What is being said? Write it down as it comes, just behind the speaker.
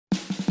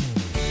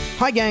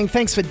Hi gang,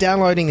 thanks for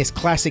downloading this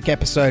classic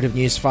episode of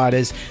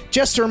Newsfighters.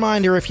 Just a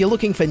reminder, if you're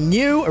looking for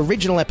new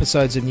original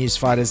episodes of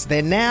Newsfighters,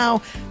 they're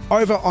now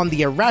over on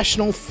the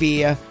Irrational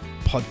Fear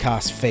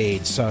podcast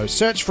feed. So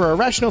search for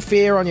Irrational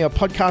Fear on your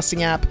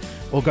podcasting app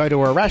or go to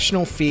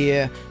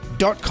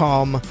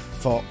irrationalfear.com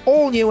for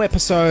all new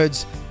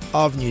episodes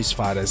of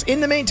Newsfighters.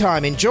 In the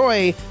meantime,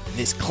 enjoy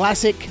this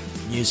classic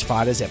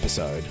Newsfighters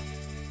episode.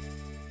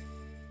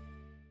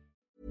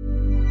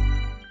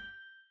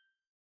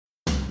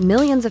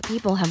 Millions of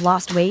people have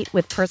lost weight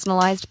with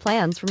personalized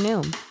plans from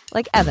Noom.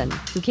 Like Evan,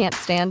 who can't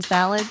stand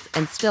salads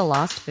and still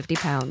lost 50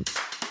 pounds.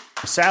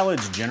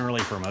 Salads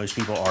generally for most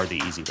people are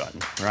the easy button,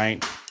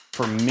 right?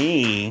 For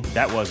me,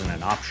 that wasn't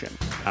an option.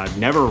 I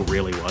never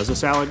really was a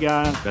salad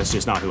guy. That's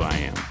just not who I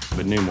am.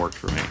 But Noom worked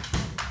for me.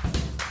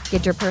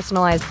 Get your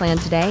personalized plan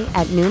today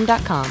at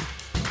Noom.com.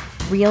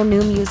 Real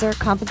Noom user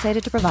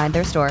compensated to provide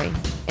their story.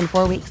 In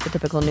 4 weeks, the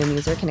typical Noom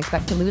user can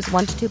expect to lose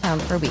 1 to 2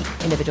 pounds per week.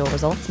 Individual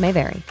results may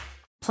vary.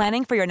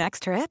 Planning for your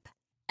next trip?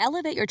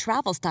 Elevate your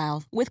travel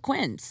style with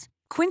Quince.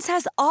 Quince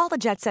has all the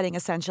jet-setting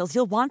essentials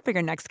you'll want for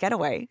your next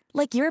getaway,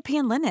 like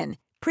European linen,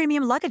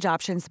 premium luggage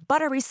options,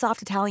 buttery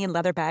soft Italian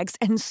leather bags,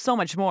 and so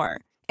much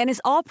more. And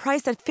is all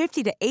priced at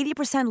 50 to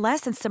 80%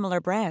 less than similar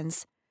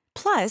brands.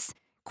 Plus,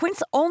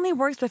 Quince only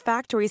works with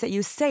factories that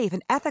use safe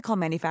and ethical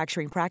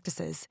manufacturing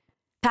practices.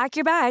 Pack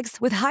your bags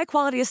with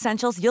high-quality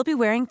essentials you'll be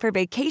wearing for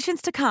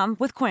vacations to come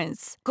with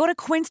Quince. Go to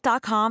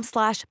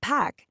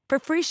quince.com/pack for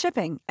free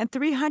shipping and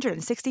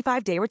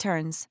 365-day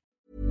returns.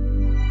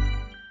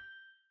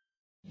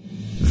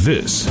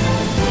 This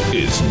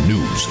is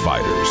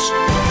Newsfighters,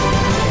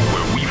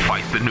 where we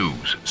fight the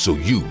news so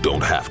you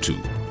don't have to.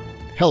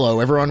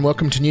 Hello everyone,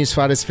 welcome to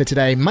Newsfighters for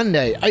today,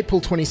 Monday,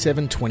 April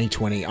 27,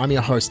 2020. I'm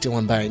your host,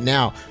 Dylan Bain.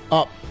 Now,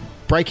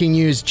 breaking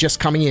news just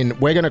coming in.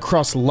 We're going to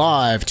cross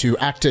live to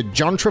actor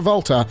John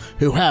Travolta,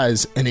 who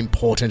has an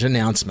important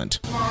announcement.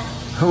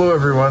 Hello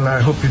everyone,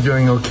 I hope you're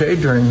doing okay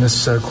during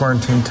this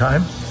quarantine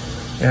time.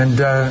 And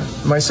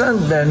my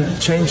son, Ben,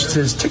 changed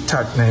his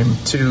TikTok name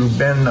to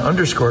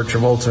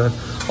Ben_Travolta,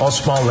 all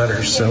small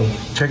letters. So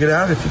check it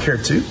out if you care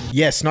to.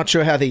 Yes, not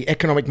sure how the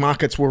economic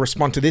markets will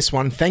respond to this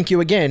one. Thank you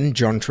again,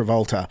 John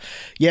Travolta.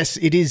 Yes,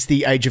 it is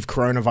the age of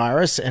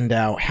coronavirus and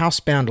our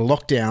housebound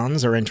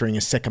lockdowns are entering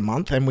a second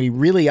month and we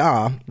really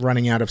are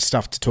running out of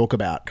stuff to talk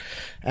about.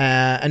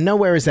 And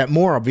nowhere is that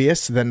more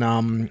obvious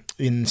than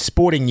in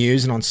sporting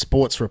news and on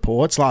sports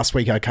reports. Last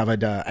week I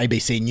covered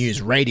ABC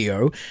News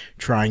Radio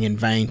trying in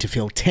vain to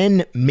fill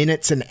 10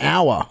 minutes an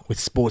hour with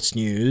sports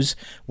news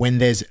when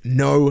there's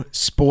no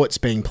sports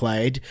being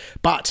played.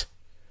 But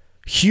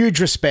huge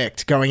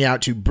respect going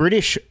out to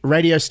British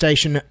radio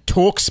station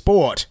Talk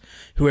Sport,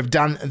 who have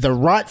done the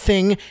right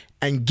thing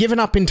and given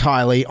up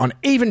entirely on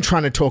even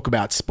trying to talk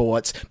about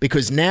sports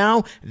because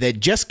now they're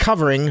just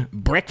covering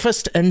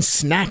breakfast and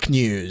snack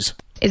news.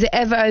 Is it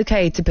ever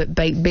okay to put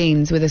baked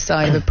beans with a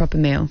side of a proper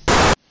meal?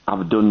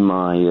 I've done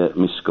my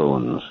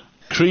scones.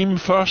 Cream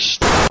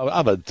first.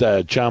 I've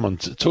had jam and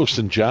toast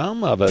and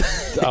jam.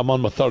 I'm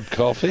on my third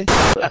coffee.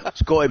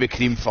 It's got to be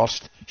cream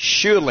first.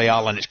 Surely,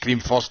 Alan, it's cream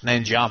first and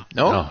then jam.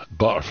 No,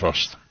 butter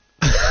first.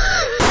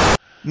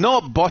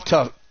 Not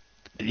butter,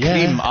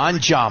 cream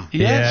and jam.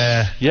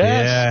 Yes.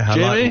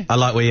 Jamie? I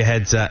like where your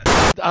head's at.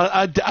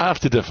 I have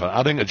to differ.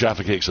 I think a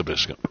Jaffa Cake's a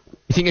biscuit.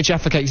 You think a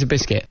Jaffa Cake's a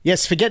biscuit?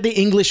 Yes, forget the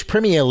English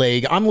Premier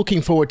League. I'm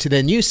looking forward to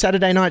their new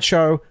Saturday night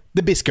show,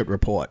 The Biscuit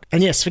Report.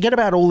 And yes, forget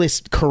about all this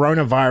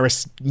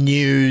coronavirus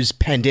news,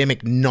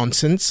 pandemic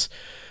nonsense.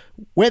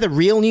 Where the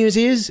real news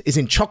is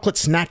in chocolate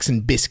snacks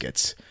and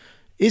biscuits.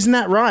 Isn't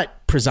that right,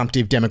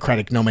 presumptive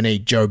Democratic nominee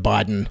Joe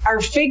Biden?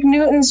 Are Fig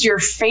Newtons your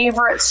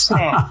favorite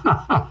snack?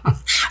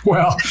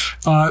 Well,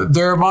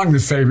 they're among the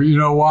favorite. You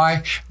know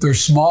why? They're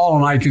small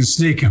and I can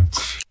sneak them.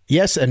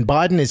 Yes, and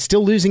Biden is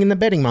still losing in the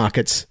betting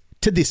markets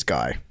to this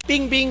guy.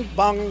 Bing, bing,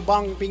 bong,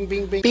 bong, bing,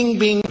 bing, bing. Bing,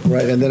 bing.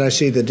 Right, and then I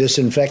see the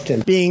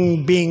disinfectant.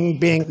 Bing, bing,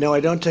 bing. No, I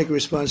don't take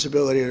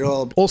responsibility at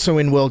all. Also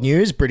in world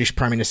news, British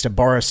Prime Minister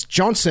Boris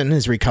Johnson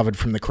has recovered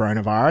from the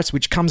coronavirus,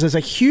 which comes as a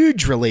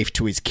huge relief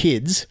to his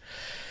kids.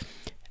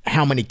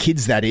 How many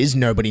kids that is,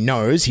 nobody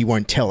knows. He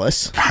won't tell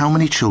us. How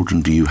many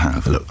children do you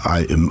have? Look,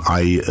 I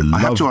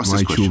love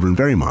my children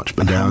very much,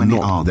 but they are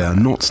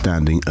not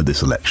standing at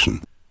this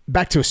election.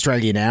 Back to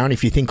Australia now, and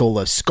if you think all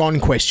the scone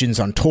questions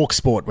on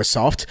TalkSport were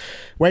soft,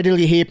 wait till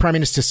you hear Prime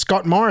Minister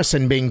Scott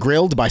Morrison being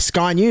grilled by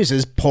Sky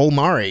News' Paul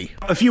Murray.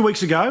 A few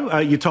weeks ago,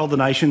 you told the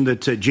nation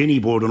that Jenny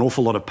bought an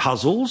awful lot of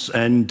puzzles,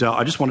 and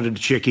I just wanted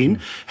to check in.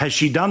 Has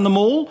she done them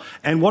all?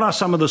 And what are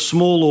some of the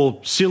small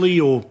or silly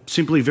or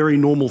simply very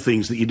normal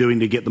things that you're doing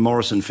to get the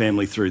Morrison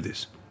family through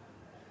this?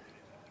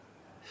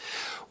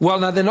 Well,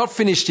 no, they're not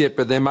finished yet,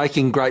 but they're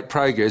making great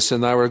progress,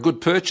 and they were a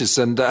good purchase.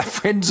 And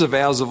friends of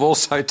ours have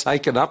also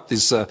taken up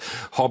this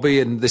hobby,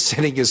 and they're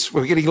sending us.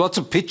 We're getting lots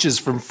of pictures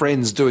from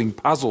friends doing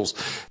puzzles.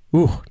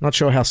 Ooh, not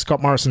sure how Scott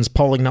Morrison's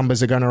polling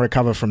numbers are going to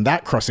recover from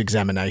that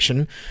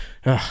cross-examination.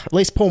 At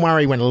least Paul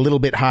Murray went a little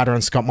bit harder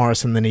on Scott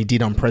Morrison than he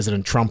did on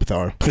President Trump,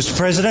 though. Mr.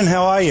 President,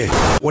 how are you?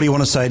 What do you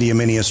want to say to your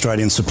many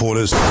Australian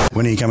supporters?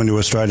 When are you coming to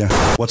Australia?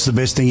 What's the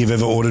best thing you've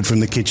ever ordered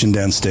from the kitchen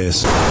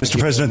downstairs? Mr.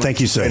 President, thank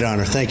you, sir. Great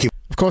honour. Thank you.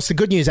 Of course, the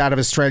good news out of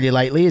Australia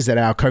lately is that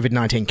our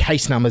COVID-19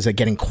 case numbers are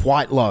getting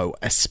quite low,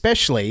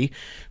 especially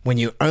when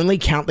you only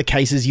count the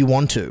cases you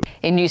want to.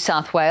 In New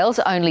South Wales,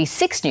 only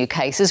 6 new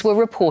cases were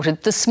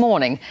reported this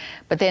morning.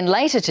 But then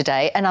later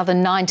today, another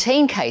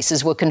 19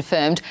 cases were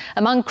confirmed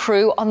among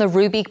crew on the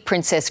Ruby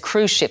Princess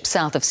cruise ship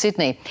south of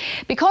Sydney.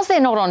 Because they're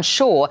not on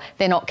shore,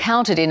 they're not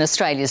counted in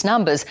Australia's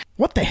numbers.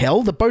 What the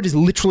hell? The boat is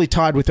literally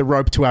tied with a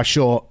rope to our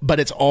shore, but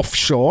it's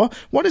offshore?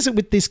 What is it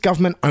with this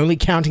government only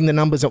counting the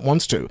numbers it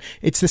wants to?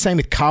 It's the same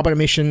with carbon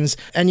emissions.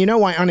 And you know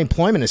why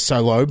unemployment is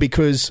so low?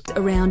 Because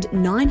around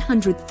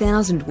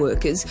 900,000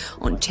 workers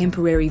on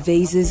temporary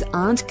visas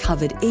aren't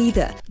covered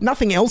either.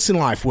 Nothing else in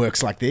life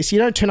works like this. You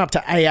don't turn up to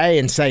AA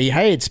and say,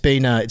 hey, it's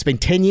been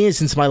 10 years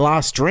since my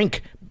last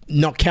drink.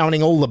 Not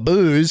counting all the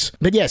booze.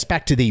 But yes,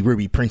 back to the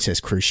Ruby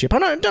Princess cruise ship. I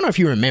don't know if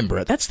you remember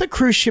it. That's the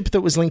cruise ship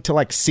that was linked to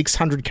like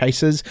 600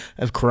 cases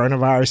of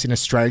coronavirus in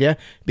Australia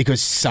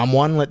because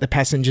someone let the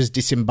passengers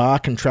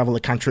disembark and travel the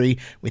country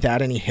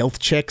without any health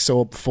checks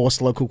or forced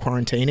local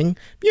quarantining.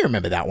 You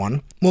remember that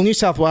one. Well, New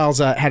South Wales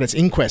had its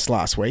inquest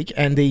last week,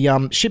 and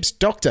the ship's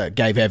doctor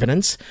gave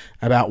evidence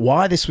about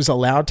why this was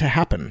allowed to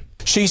happen.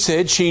 She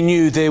said she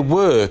knew there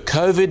were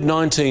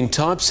COVID-19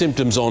 type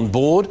symptoms on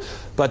board,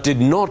 but did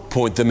not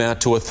point them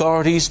out to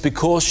authorities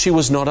because she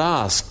was not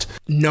asked.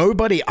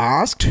 Nobody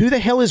asked? Who the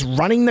hell is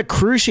running the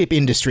cruise ship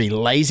industry?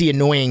 Lazy,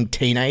 annoying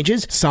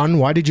teenagers? Son,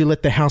 why did you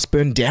let the house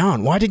burn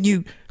down? Why didn't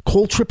you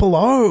call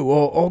OOO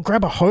or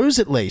grab a hose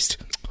at least?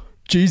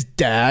 Jeez,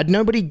 Dad,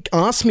 nobody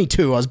asked me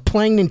to. I was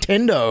playing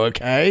Nintendo,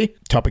 okay?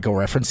 Topical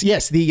reference.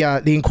 Yes, the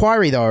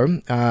inquiry, though,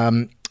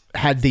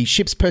 had the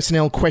ship's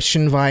personnel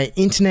questioned via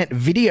internet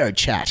video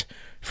chat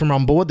from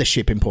on board the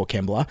ship in Port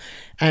Kembla.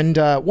 And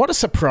what a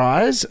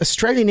surprise.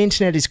 Australian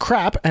internet is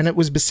crap, and it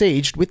was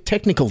besieged with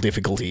technical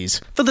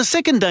difficulties. For the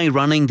second day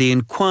running, the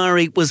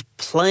inquiry was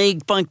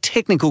plagued by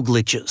technical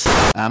glitches.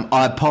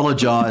 I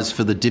apologise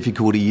for the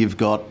difficulty you've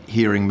got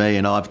hearing me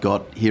and I've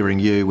got hearing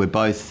you. We're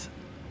both,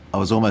 I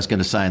was almost going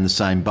to say, in the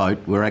same boat.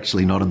 We're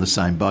actually not in the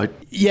same boat.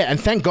 Yeah, and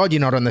thank God you're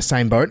not on the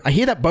same boat. I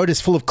hear that boat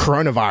is full of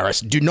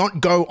coronavirus. Do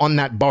not go on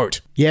that boat.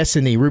 Yes,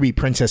 and the Ruby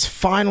Princess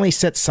finally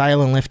set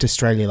sail and left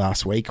Australia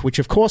last week, which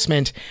of course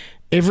meant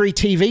every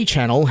TV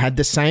channel had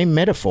the same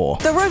metaphor.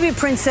 The Ruby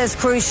Princess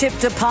cruise ship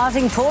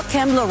departing Port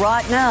Kembla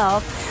right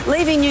now,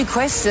 leaving new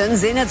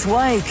questions in its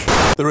wake.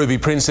 The Ruby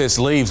Princess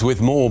leaves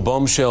with more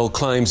bombshell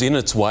claims in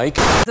its wake.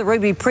 The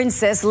Ruby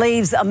Princess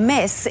leaves a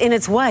mess in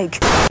its wake.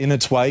 In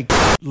its wake.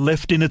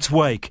 Left in its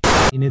wake.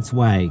 In its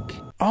wake.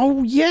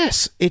 Oh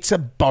yes, it's a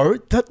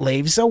boat that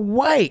leaves a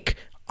wake.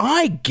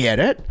 I get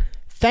it.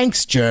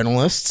 Thanks,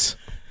 journalists.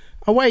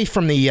 Away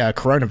from the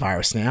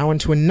coronavirus now,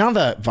 and to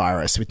another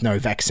virus with no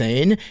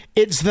vaccine.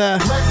 It's the...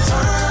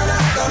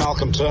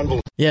 Malcolm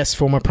Turnbull. Yes,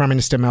 former Prime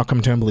Minister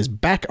Malcolm Turnbull is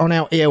back on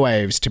our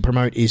airwaves to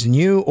promote his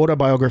new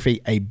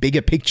autobiography, A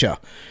Bigger Picture.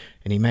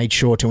 And he made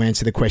sure to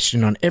answer the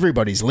question on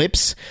everybody's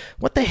lips.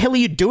 What the hell are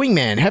you doing,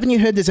 man? Haven't you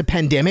heard there's a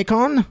pandemic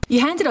on?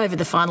 You handed over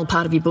the final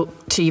part of your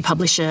book to your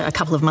publisher a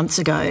couple of months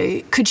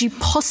ago. Could you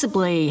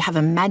possibly have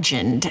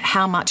imagined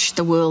how much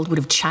the world would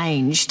have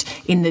changed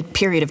in the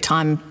period of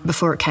time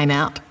before it came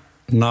out?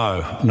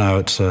 No,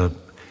 it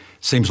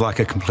seems like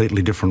a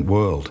completely different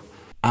world.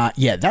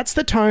 Yeah, that's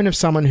the tone of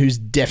someone who's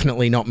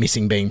definitely not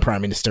missing being Prime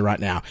Minister right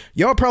now.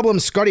 Your problem,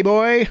 Scotty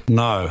boy.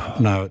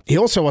 No. He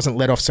also wasn't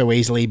let off so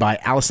easily by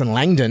Alison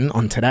Langdon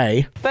on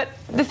Today. But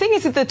the thing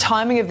is that the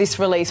timing of this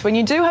release, when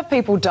you do have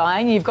people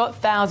dying, you've got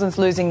thousands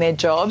losing their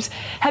jobs,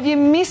 have you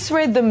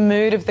misread the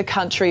mood of the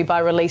country by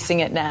releasing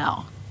it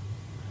now?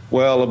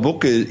 Well, a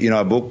book is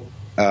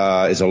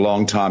a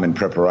long time in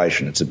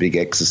preparation. It's a big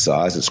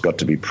exercise. It's got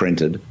to be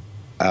printed.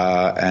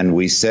 And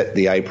we set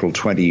the April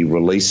 20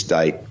 release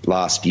date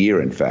last year,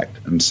 in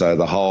fact. And so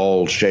the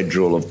whole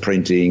schedule of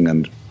printing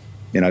and,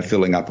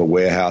 filling up a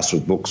warehouse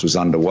with books was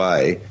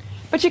underway.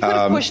 But you could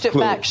have pushed it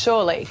back,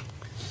 surely.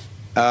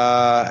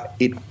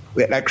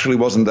 It actually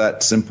wasn't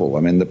that simple.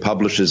 I mean, the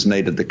publishers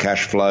needed the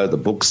cash flow. The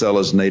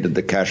booksellers needed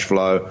the cash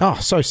flow. Oh,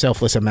 so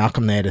selfless of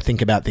Malcolm there to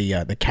think about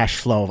the cash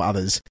flow of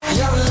others.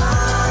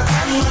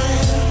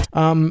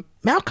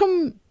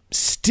 Malcolm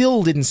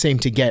still didn't seem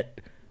to get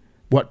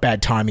what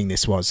bad timing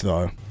this was,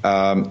 though.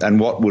 And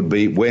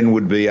when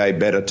would be a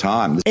better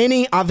time?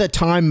 Any other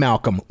time,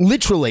 Malcolm.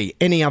 Literally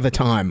any other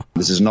time.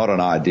 This is not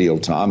an ideal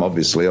time.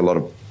 Obviously, a lot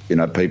of,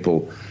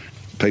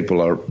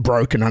 people are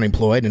broke and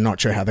unemployed and not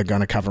sure how they're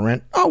going to cover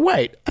rent. Oh,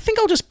 wait, I think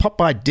I'll just pop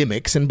by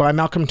Dymocks and buy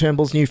Malcolm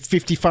Turnbull's new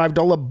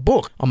 $55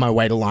 book on my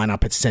way to line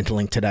up at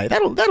Centrelink today.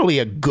 That'll be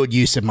a good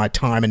use of my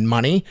time and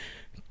money,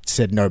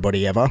 said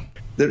nobody ever.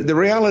 The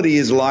reality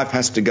is life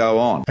has to go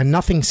on. And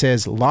nothing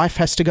says life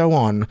has to go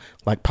on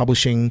like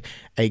publishing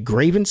a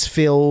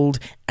grievance-filled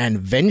and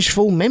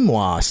vengeful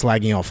memoir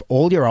slagging off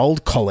all your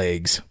old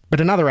colleagues. But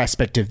another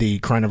aspect of the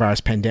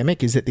coronavirus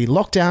pandemic is that the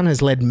lockdown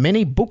has led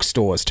many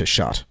bookstores to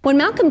shut. When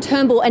Malcolm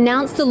Turnbull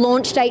announced the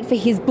launch date for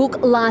his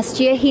book last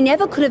year, he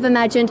never could have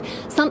imagined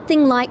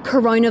something like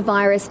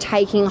coronavirus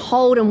taking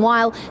hold. And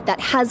while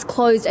that has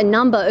closed a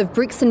number of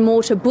bricks and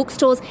mortar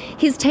bookstores,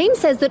 his team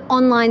says that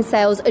online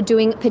sales are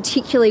doing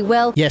particularly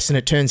well. Yes, and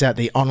it turns out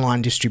the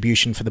online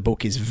distribution for the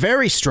book is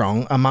very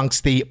strong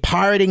amongst the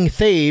pirating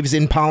thieves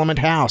in Parliament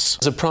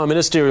House. A Prime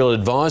Ministerial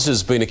advisor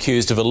has been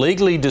accused of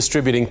illegally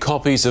distributing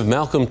copies of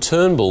Malcolm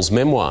Turnbull's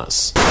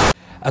memoirs.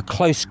 A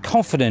close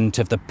confidant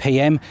of the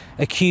PM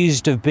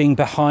accused of being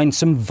behind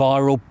some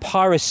viral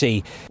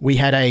piracy. We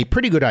had a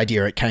pretty good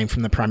idea it came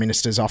from the Prime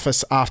Minister's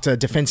office after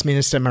Defence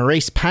Minister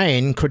Marise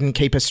Payne couldn't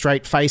keep a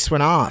straight face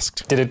when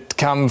asked. Did it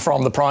come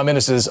from the Prime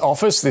Minister's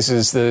office? This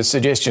is the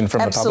suggestion from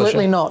the publisher.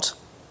 Absolutely not.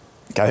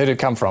 OK, who did it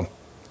come from?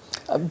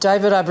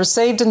 David, I've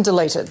received and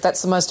deleted.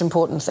 That's the most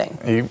important thing.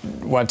 You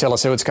won't tell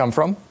us who it's come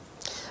from?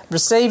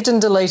 Received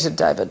and deleted,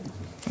 David.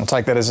 I'll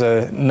take that as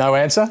a no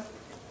answer.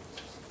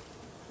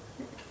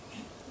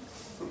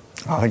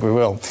 I think we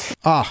will.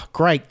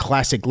 Great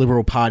classic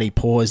Liberal Party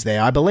pause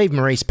there. I believe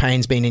Marise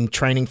Payne's been in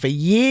training for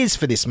years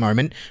for this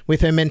moment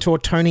with her mentor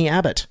Tony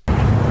Abbott.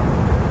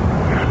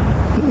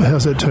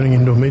 How's that turning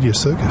into a media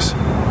circus?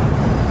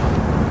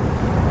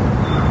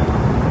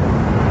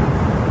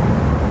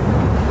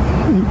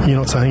 You're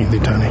not saying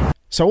anything, Tony.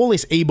 So all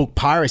this e-book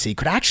piracy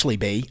could actually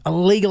be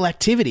illegal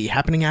activity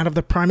happening out of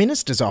the Prime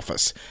Minister's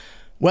office.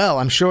 Well,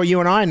 I'm sure you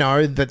and I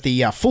know that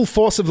the full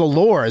force of the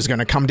law is going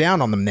to come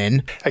down on them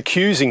then.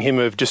 Accusing him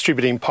of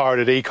distributing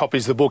pirated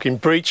e-copies of the book in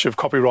breach of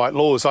copyright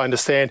laws. I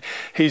understand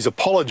he's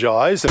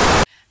apologised.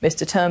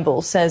 Mr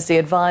Turnbull says the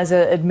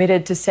advisor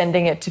admitted to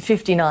sending it to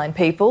 59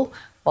 people,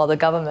 while the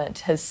government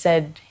has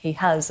said he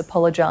has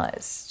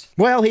apologised.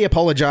 Well, he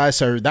apologised,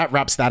 so that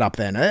wraps that up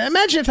then.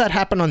 Imagine if that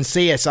happened on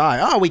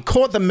CSI. We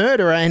caught the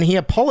murderer and he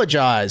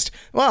apologised.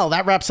 Well,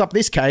 that wraps up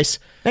this case.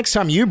 Next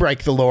time you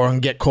break the law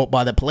and get caught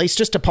by the police,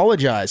 just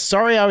apologise.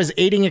 Sorry, I was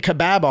eating a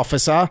kebab,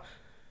 officer.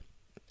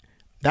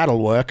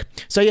 That'll work.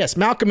 So yes,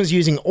 Malcolm is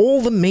using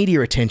all the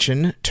media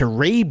attention to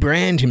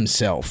rebrand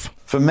himself.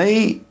 For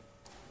me,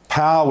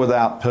 power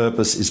without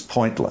purpose is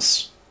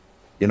pointless.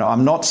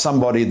 I'm not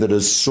somebody that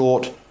has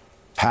sought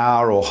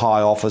power or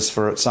high office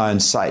for its own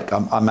sake.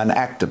 I'm an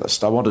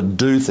activist. I want to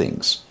do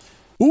things.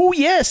 Oh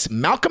yes,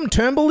 Malcolm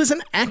Turnbull is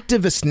an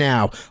activist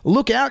now.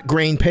 Look out,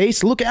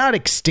 Greenpeace. Look out,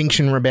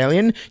 Extinction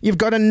Rebellion. You've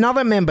got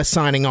another member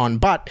signing on,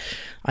 but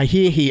I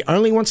hear he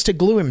only wants to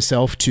glue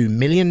himself to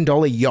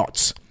million-dollar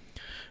yachts.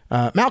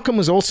 Malcolm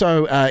was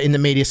also in the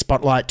media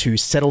spotlight to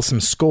settle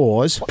some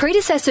scores.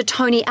 Predecessor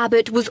Tony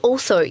Abbott was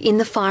also in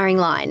the firing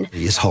line.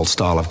 His whole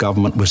style of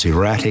government was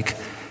erratic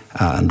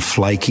and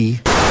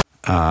flaky.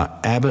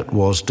 Abbott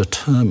was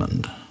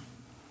determined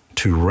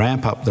to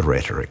ramp up the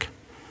rhetoric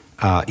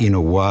in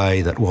a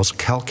way that was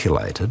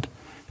calculated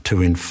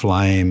to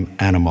inflame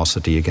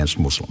animosity against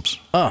Muslims.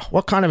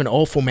 What kind of an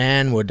awful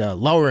man would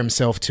lower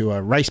himself to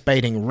a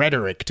race-baiting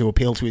rhetoric to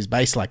appeal to his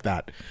base like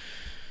that?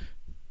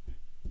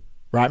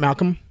 Right,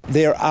 Malcolm?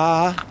 There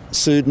are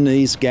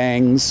Sudanese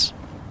gangs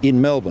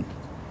in Melbourne.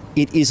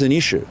 It is an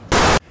issue.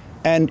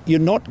 And you're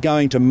not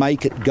going to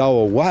make it go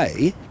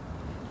away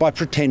by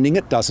pretending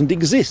it doesn't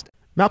exist.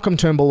 Malcolm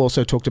Turnbull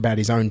also talked about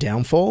his own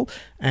downfall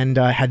and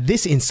had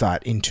this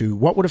insight into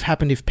what would have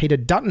happened if Peter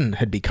Dutton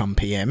had become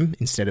PM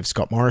instead of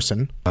Scott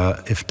Morrison.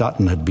 If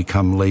Dutton had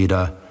become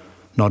leader,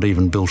 not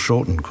even Bill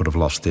Shorten could have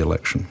lost the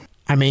election.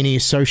 I mean, are you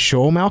so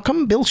sure,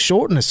 Malcolm? Bill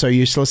Shorten is so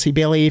useless he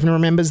barely even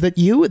remembers that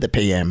you were the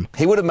PM.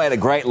 He would have made a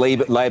great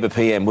Labor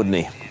PM, wouldn't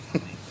he?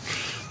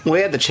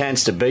 We had the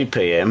chance to be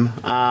PM. In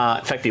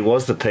fact, he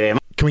was the PM.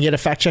 Can we get a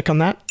fact check on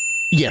that?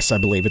 Yes, I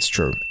believe it's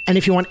true. And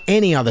if you want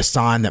any other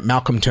sign that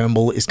Malcolm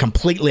Turnbull is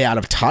completely out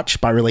of touch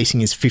by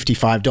releasing his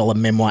 $55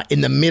 memoir in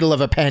the middle of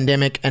a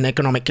pandemic and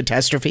economic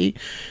catastrophe,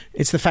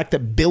 it's the fact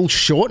that Bill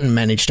Shorten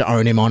managed to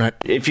own him on it.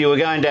 If you were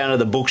going down to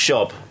the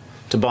bookshop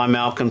to buy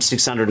Malcolm's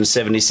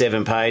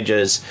 677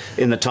 pages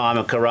in the time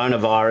of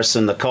coronavirus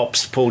and the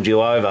cops pulled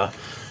you over,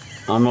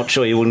 I'm not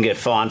sure you wouldn't get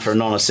fined for a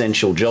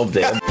non-essential job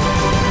there.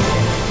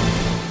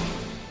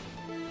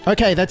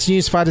 Okay, that's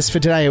Newsfighters for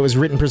today. It was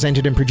written,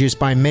 presented and produced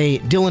by me,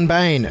 Dylan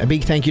Bain. A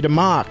big thank you to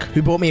Mark,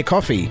 who bought me a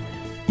coffee.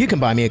 You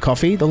can buy me a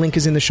coffee. The link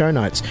is in the show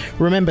notes.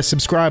 Remember,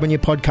 subscribe on your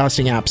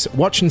podcasting apps.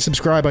 Watch and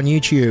subscribe on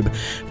YouTube.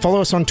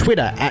 Follow us on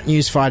Twitter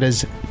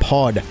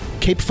 @NewsFightersPod.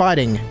 Keep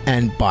fighting,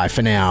 and bye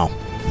for now.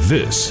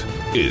 This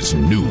is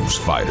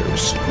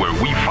Newsfighters, where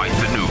we fight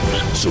the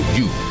news so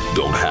you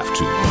don't have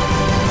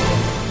to.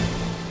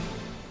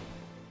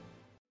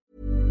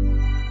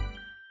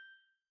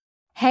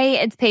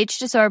 Hey, it's Paige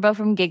DeSorbo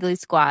from Giggly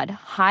Squad.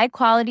 High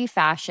quality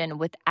fashion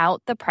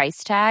without the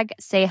price tag.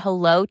 Say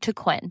hello to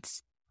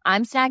Quince.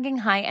 I'm snagging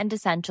high-end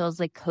essentials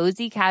like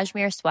cozy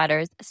cashmere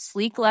sweaters,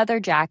 sleek leather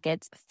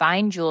jackets,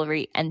 fine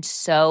jewelry, and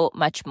so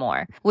much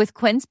more. With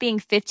Quince being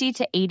 50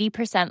 to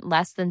 80%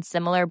 less than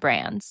similar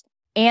brands.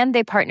 And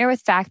they partner with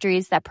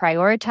factories that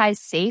prioritize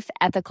safe,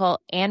 ethical,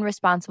 and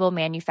responsible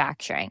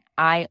manufacturing.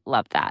 I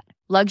love that.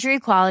 Luxury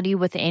quality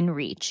within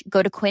reach.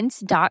 Go to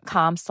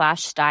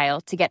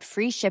quince.com/style to get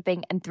free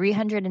shipping and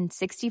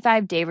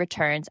 365-day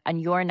returns on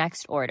your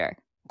next order.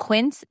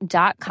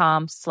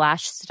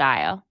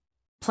 Quince.com/style.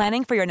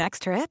 Planning for your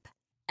next trip?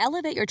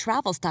 Elevate your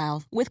travel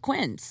style with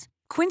Quince.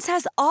 Quince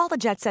has all the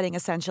jet-setting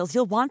essentials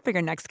you'll want for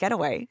your next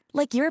getaway,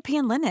 like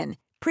European linen,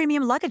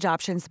 premium luggage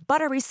options,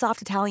 buttery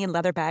soft Italian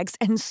leather bags,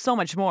 and so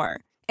much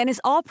more. And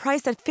is all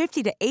priced at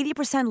 50 to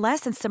 80% less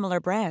than similar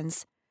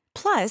brands.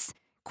 Plus,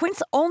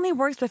 Quince only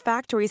works with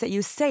factories that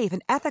use safe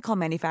and ethical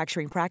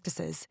manufacturing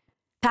practices.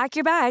 Pack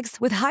your bags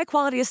with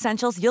high-quality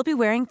essentials you'll be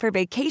wearing for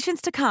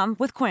vacations to come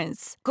with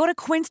Quince. Go to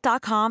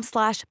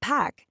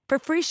quince.com/pack for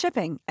free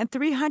shipping and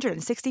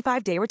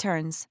 365-day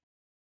returns.